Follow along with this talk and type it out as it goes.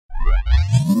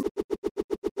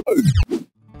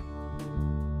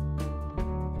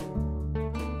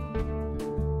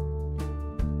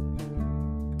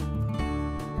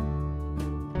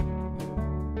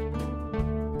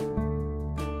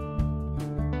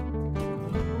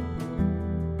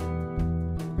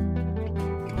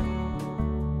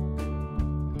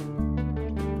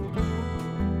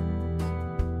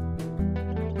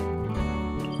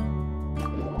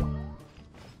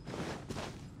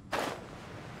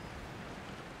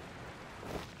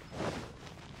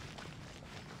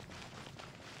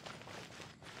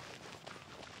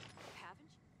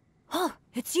Oh,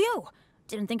 it's you!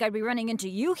 Didn't think I'd be running into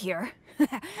you here.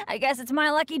 I guess it's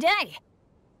my lucky day.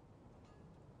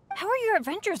 How are your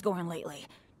adventures going lately?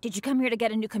 Did you come here to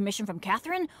get a new commission from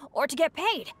Catherine, or to get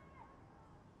paid?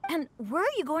 And where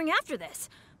are you going after this?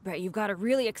 Bet you've got a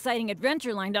really exciting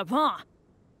adventure lined up, huh?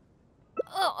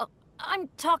 Oh, I'm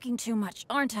talking too much,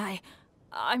 aren't I?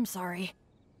 I'm sorry.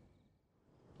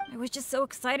 I was just so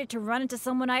excited to run into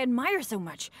someone I admire so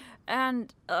much.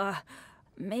 And,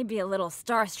 maybe a little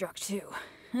starstruck, too.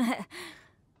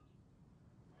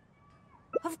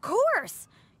 Of course!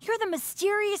 You're the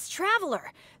mysterious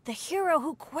traveler, the hero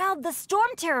who quelled the Storm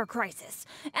Terror crisis,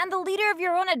 and the leader of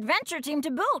your own adventure team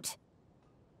to boot.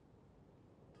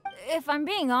 If I'm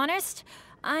being honest,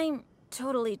 I'm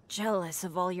totally jealous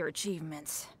of all your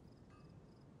achievements.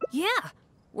 Yeah,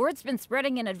 word's been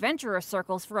spreading in adventurer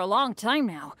circles for a long time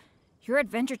now. Your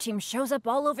adventure team shows up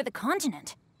all over the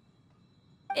continent.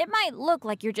 It might look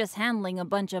like you're just handling a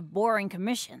bunch of boring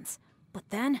commissions, but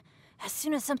then, as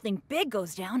soon as something big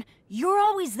goes down, you're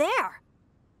always there.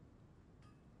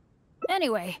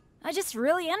 Anyway, I just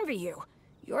really envy you.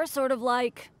 You're sort of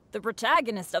like the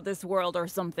protagonist of this world or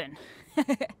something.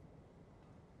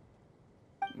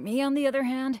 Me, on the other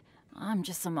hand, I'm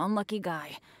just some unlucky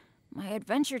guy. My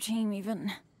adventure team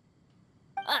even...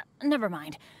 never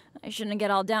mind. I shouldn't get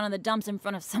all down in the dumps in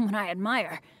front of someone I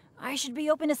admire. I should be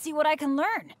open to see what I can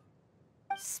learn.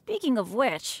 Speaking of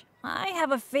which, I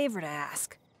have a favor to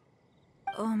ask.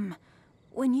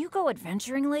 When you go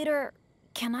adventuring later,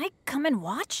 can I come and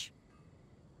watch?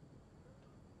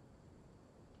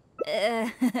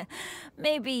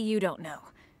 Maybe you don't know.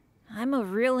 I'm a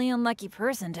really unlucky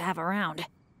person to have around.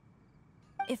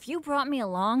 If you brought me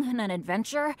along on an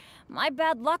adventure, my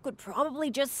bad luck would probably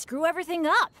just screw everything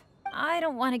up. I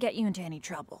don't want to get you into any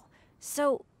trouble.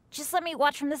 So, just let me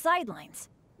watch from the sidelines.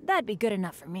 That'd be good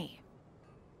enough for me.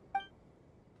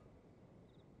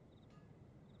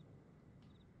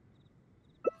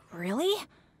 Really?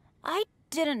 I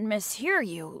didn't mishear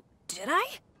you, did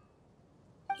I?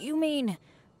 You mean,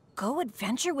 go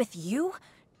adventure with you?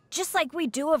 Just like we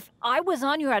do if I was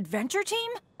on your adventure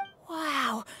team?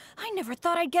 Wow, I never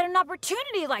thought I'd get an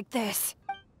opportunity like this.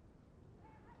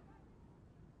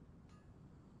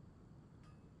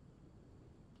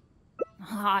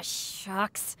 Aw,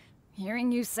 shucks.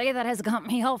 Hearing you say that has got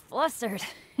me all flustered.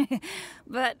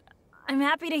 But I'm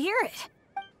happy to hear it.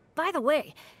 By the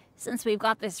way, since we've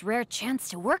got this rare chance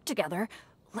to work together,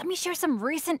 let me share some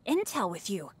recent intel with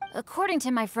you. According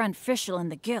to my friend Fischl in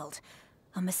the guild,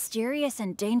 a mysterious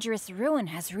and dangerous ruin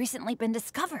has recently been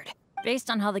discovered. Based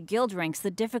on how the guild ranks the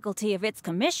difficulty of its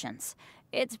commissions,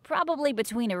 it's probably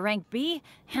between a rank B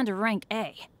and a rank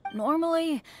A.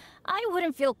 Normally, I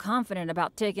wouldn't feel confident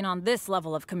about taking on this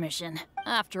level of commission.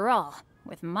 After all,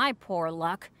 with my poor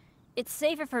luck, it's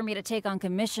safer for me to take on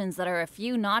commissions that are a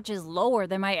few notches lower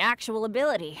than my actual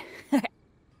ability.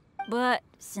 But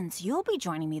since you'll be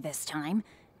joining me this time,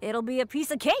 it'll be a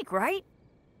piece of cake, right?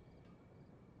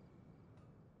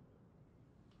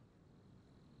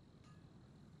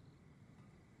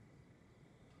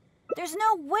 There's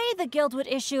no way the guild would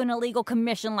issue an illegal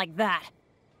commission like that.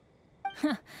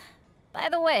 By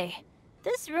the way,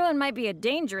 this ruin might be a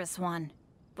dangerous one,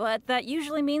 but that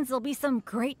usually means there'll be some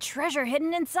great treasure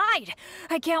hidden inside.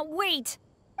 I can't wait!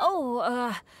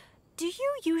 Oh, do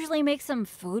you usually make some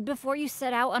food before you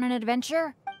set out on an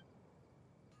adventure?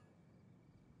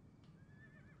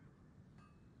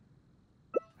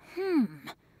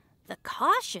 The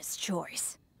cautious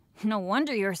choice. No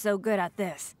wonder you're so good at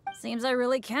this. Seems I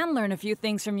really can learn a few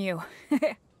things from you.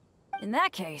 In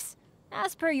that case,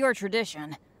 as per your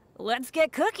tradition, let's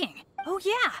get cooking. Oh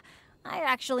yeah, I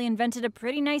actually invented a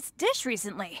pretty nice dish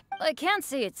recently. I can't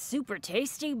say it's super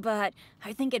tasty, but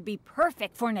I think it'd be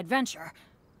perfect for an adventure.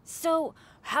 So,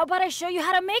 how about I show you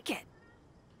how to make it?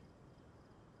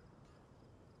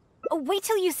 Oh, wait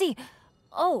till you see.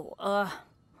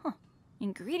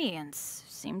 Ingredients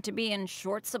seem to be in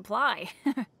short supply.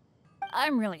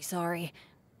 I'm really sorry.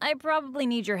 I probably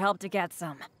need your help to get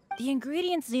some. The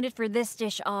ingredients needed for this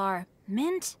dish are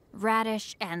mint,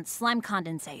 radish, and slime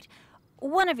condensate.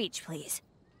 One of each, please.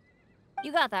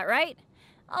 You got that, right?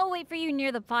 I'll wait for you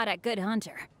near the pot at Good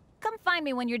Hunter. Come find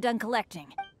me when you're done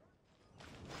collecting.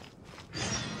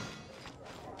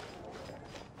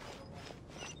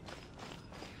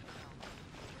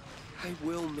 I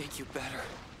will make you better.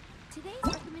 Today's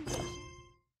recommendation.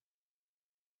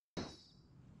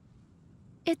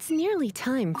 It's nearly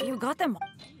time. You got them.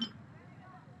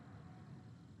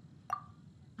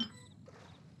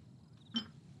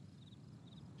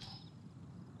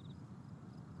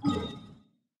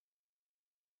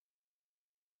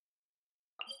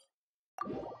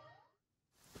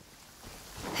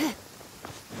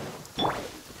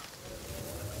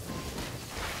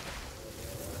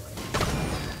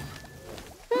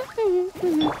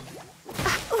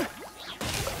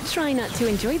 Try not to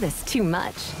enjoy this too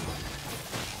much.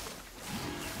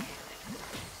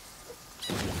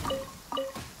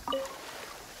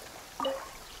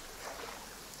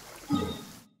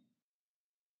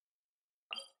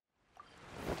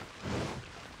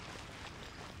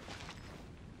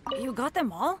 You got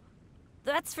them all?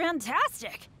 That's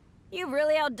fantastic! You've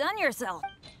really outdone yourself.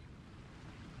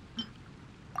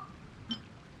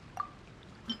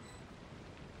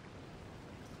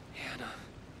 Hannah,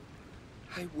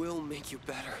 I will make you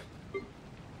better.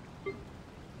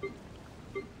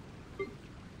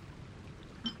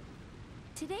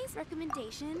 Today's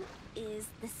recommendation is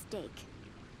the steak.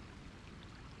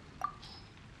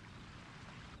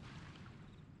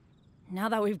 Now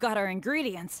that we've got our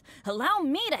ingredients, allow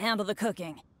me to handle the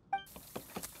cooking.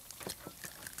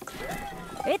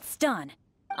 It's done.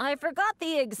 I forgot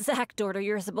the exact order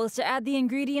you're supposed to add the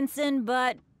ingredients in,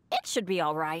 but it should be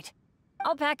all right.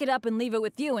 I'll pack it up and leave it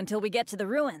with you until we get to the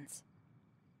ruins.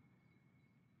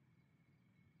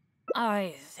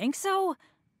 I think so.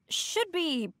 Should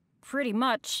be pretty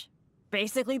much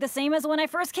basically the same as when I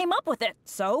first came up with it,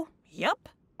 so, yep.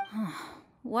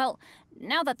 Well,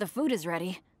 now that the food is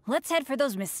ready, let's head for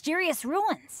those mysterious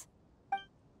ruins.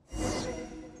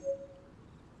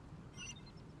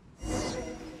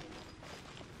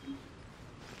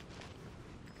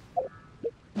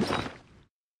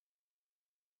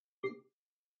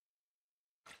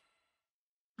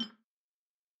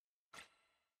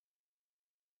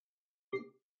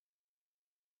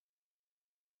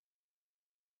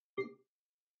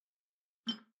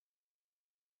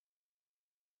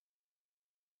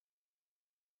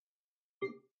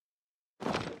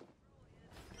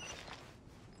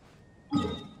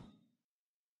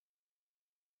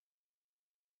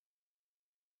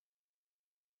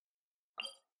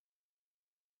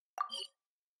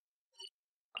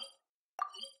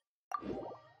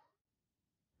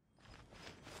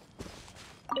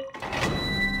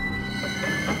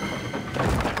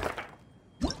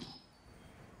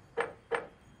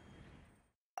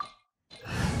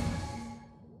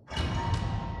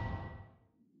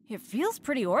 It feels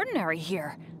pretty ordinary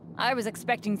here. I was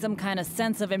expecting some kind of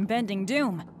sense of impending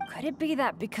doom. Could it be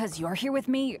that because you're here with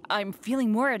me, I'm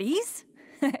feeling more at ease?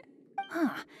 Huh.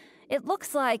 It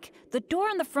looks like the door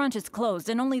in the front is closed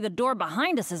and only the door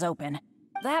behind us is open.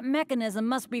 That mechanism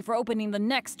must be for opening the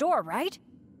next door, right?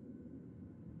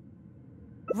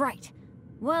 Right.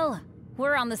 Well,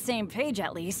 we're on the same page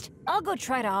at least. I'll go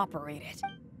try to operate it.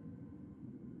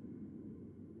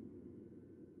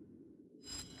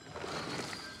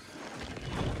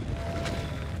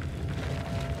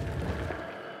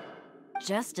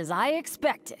 Just as I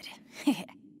expected.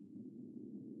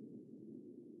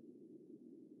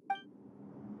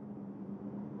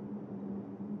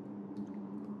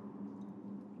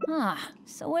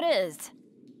 So it is.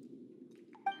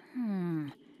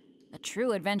 A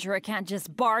true adventurer can't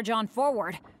just barge on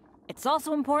forward. It's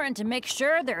also important to make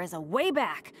sure there is a way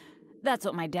back. That's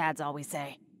what my dads always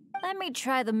say. Let me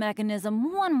try the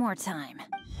mechanism one more time.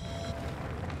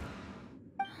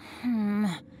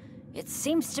 It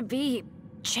seems to be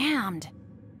jammed.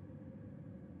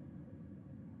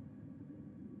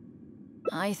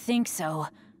 I think so.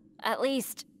 At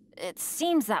least, it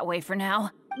seems that way for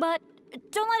now. But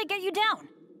don't let it get you down.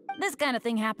 This kind of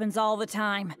thing happens all the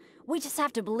time. We just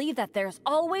have to believe that there's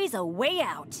always a way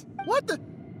out. What the?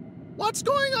 What's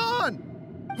going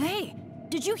on? Hey,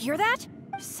 did you hear that?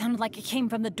 Sounded like it came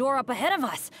from the door up ahead of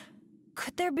us.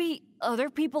 Could there be other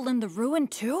people in the ruin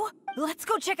too? Let's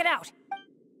go check it out.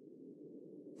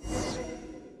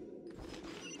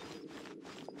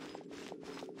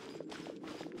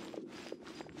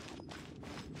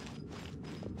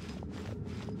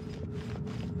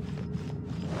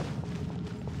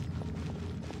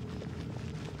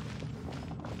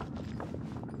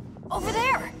 Over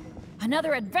there!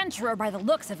 Another adventurer by the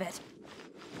looks of it.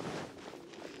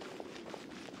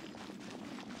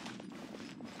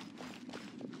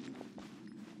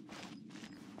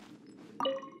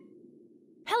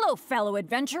 Hello, fellow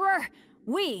adventurer.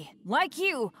 We, like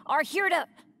you, are here to...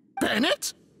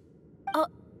 Bennett?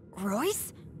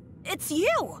 Royce? It's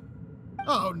you!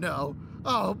 Oh, no.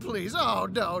 Oh, please. Oh,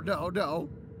 no, no, no.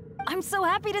 I'm so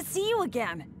happy to see you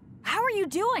again. How are you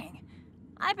doing?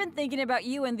 I've been thinking about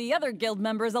you and the other guild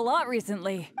members a lot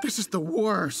recently. This is the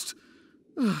worst.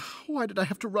 Why did I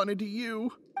have to run into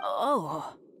you?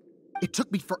 Oh. It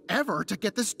took me forever to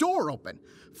get this door open.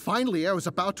 Finally, I was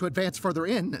about to advance further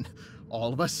in, and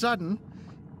all of a sudden,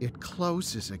 it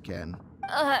closes again.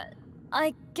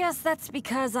 I guess that's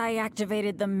because I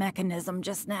activated the mechanism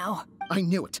just now. I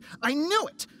knew it. I knew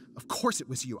it! Of course it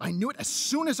was you. I knew it as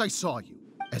soon as I saw you.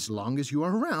 As long as you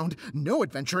are around, no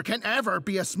adventure can ever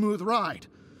be a smooth ride.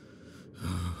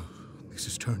 This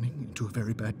is turning into a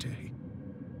very bad day.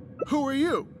 Who are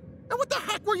you? And what the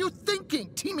heck were you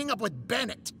thinking, teaming up with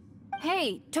Bennett?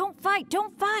 Hey, don't fight,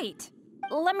 don't fight!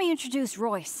 Let me introduce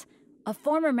Royce, a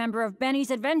former member of Benny's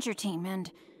adventure team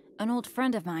and an old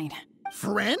friend of mine.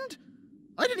 Friend?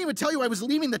 I didn't even tell you I was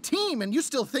leaving the team, and you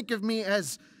still think of me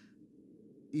as...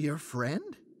 your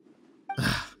friend?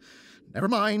 Never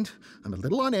mind. I'm a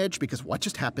little on edge because what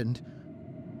just happened.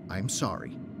 I'm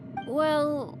sorry.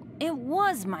 Well, it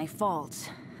was my fault.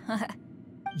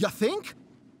 You think?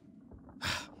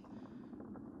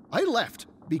 I left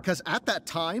because at that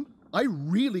time, I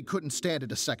really couldn't stand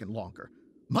it a second longer.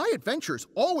 My adventures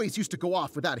always used to go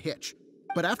off without a hitch.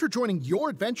 But after joining your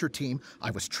adventure team,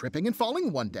 I was tripping and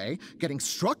falling one day, getting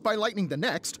struck by lightning the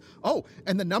next. Oh,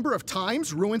 and the number of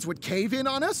times ruins would cave in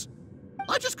on us?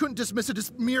 I just couldn't dismiss it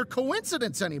as mere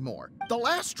coincidence anymore. The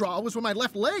last straw was when my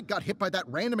left leg got hit by that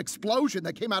random explosion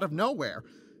that came out of nowhere.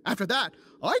 After that,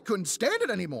 I couldn't stand it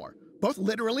anymore, both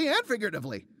literally and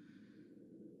figuratively.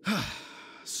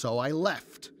 So I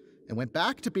left and went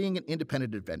back to being an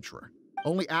independent adventurer.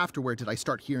 Only afterward did I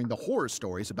start hearing the horror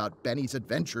stories about Benny's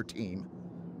adventure team.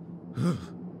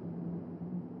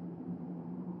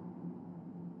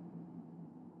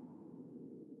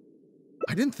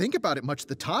 I didn't think about it much at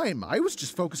the time. I was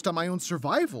just focused on my own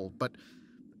survival, but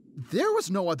there was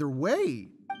no other way.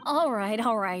 All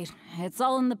right. It's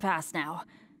all in the past now.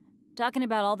 Talking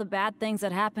about all the bad things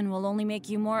that happened will only make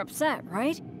you more upset,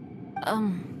 right?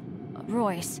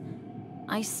 Royce,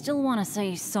 I still want to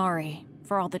say sorry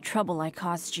for all the trouble I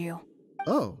caused you.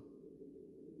 Oh.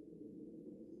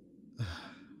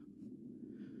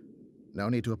 No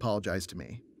need to apologize to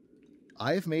me.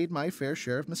 I've made my fair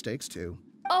share of mistakes too.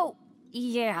 Oh,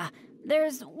 yeah.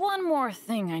 There's one more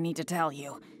thing I need to tell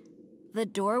you. The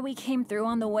door we came through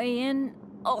on the way in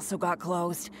also got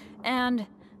closed, and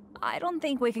I don't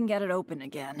think we can get it open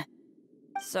again.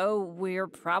 So we're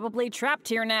probably trapped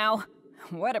here now.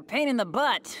 What a pain in the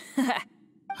butt.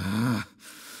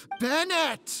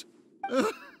 Bennett!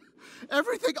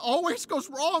 Everything always goes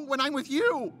wrong when I'm with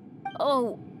you!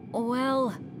 Oh,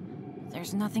 well,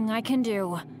 there's nothing I can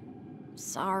do.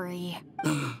 Sorry.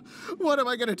 What am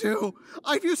I gonna do?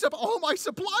 I've used up all my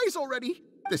supplies already!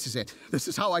 This is it. This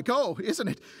is how I go, isn't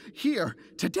it? Here,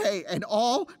 today, and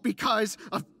all because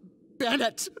of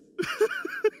Bennett!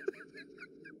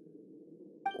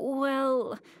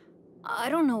 Well, I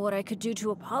don't know what I could do to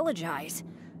apologize.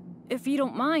 If you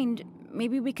don't mind,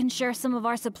 maybe we can share some of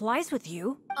our supplies with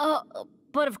you.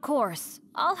 But of course,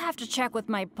 I'll have to check with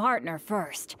my partner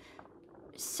first.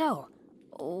 So,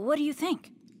 what do you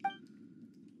think?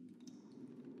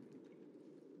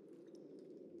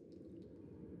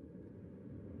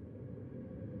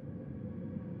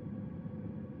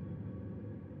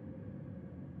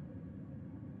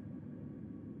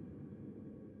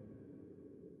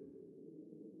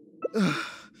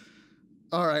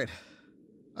 All right.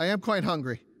 I am quite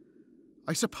hungry.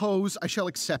 I suppose I shall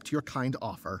accept your kind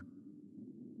offer.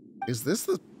 Is this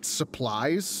the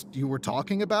supplies you were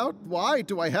talking about? Why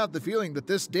do I have the feeling that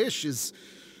this dish is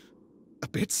a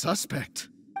bit suspect?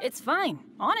 It's fine,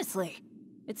 honestly.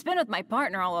 It's been with my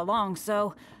partner all along,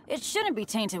 so it shouldn't be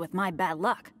tainted with my bad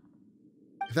luck.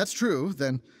 If that's true,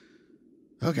 then...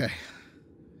 okay.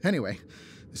 Anyway,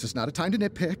 this is not a time to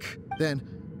nitpick. Then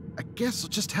I guess I'll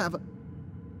just have a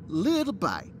little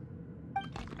bite.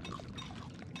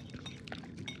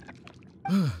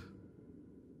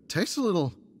 Tastes a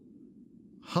little...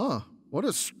 huh. What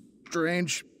a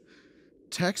strange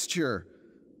texture.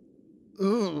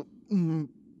 Ugh.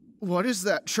 What is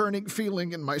that churning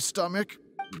feeling in my stomach?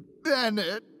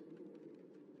 Bennett!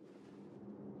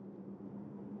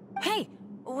 Hey,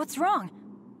 what's wrong?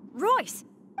 Royce,